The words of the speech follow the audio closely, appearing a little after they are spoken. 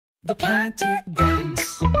The planted dance.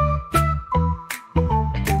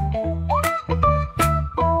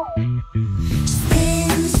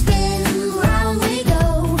 Spin, spin, round we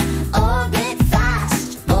go. Orbit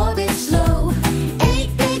fast, orbit slow.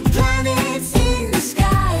 8 big planets in the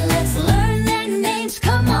sky. Let's learn their names,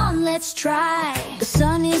 come on, let's try. The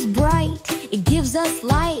sun is bright, it gives us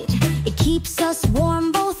light. It keeps us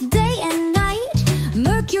warm both day and night.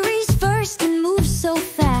 Mercury's first and moves so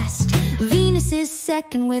fast. Venus is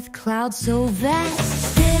second with clouds so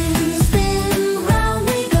vast. Spin, spin, round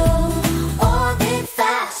we go. Orbit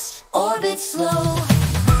fast, orbit slow.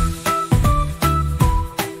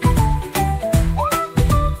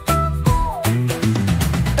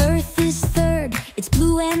 Earth is third, it's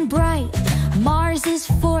blue and bright. Mars is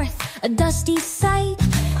fourth, a dusty sight.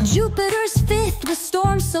 Jupiter's fifth, with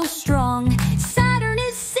storms so strong. Saturn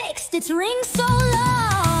is sixth, its ring so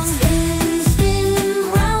long. Spin,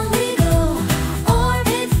 spin, round we go.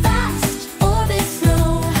 Orbit fast, orbit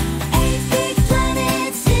slow. 8 big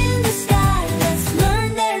planets in the sky. Let's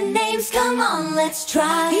learn their names, come on, let's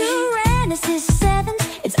try. Uranus is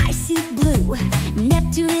seventh, it's icy blue.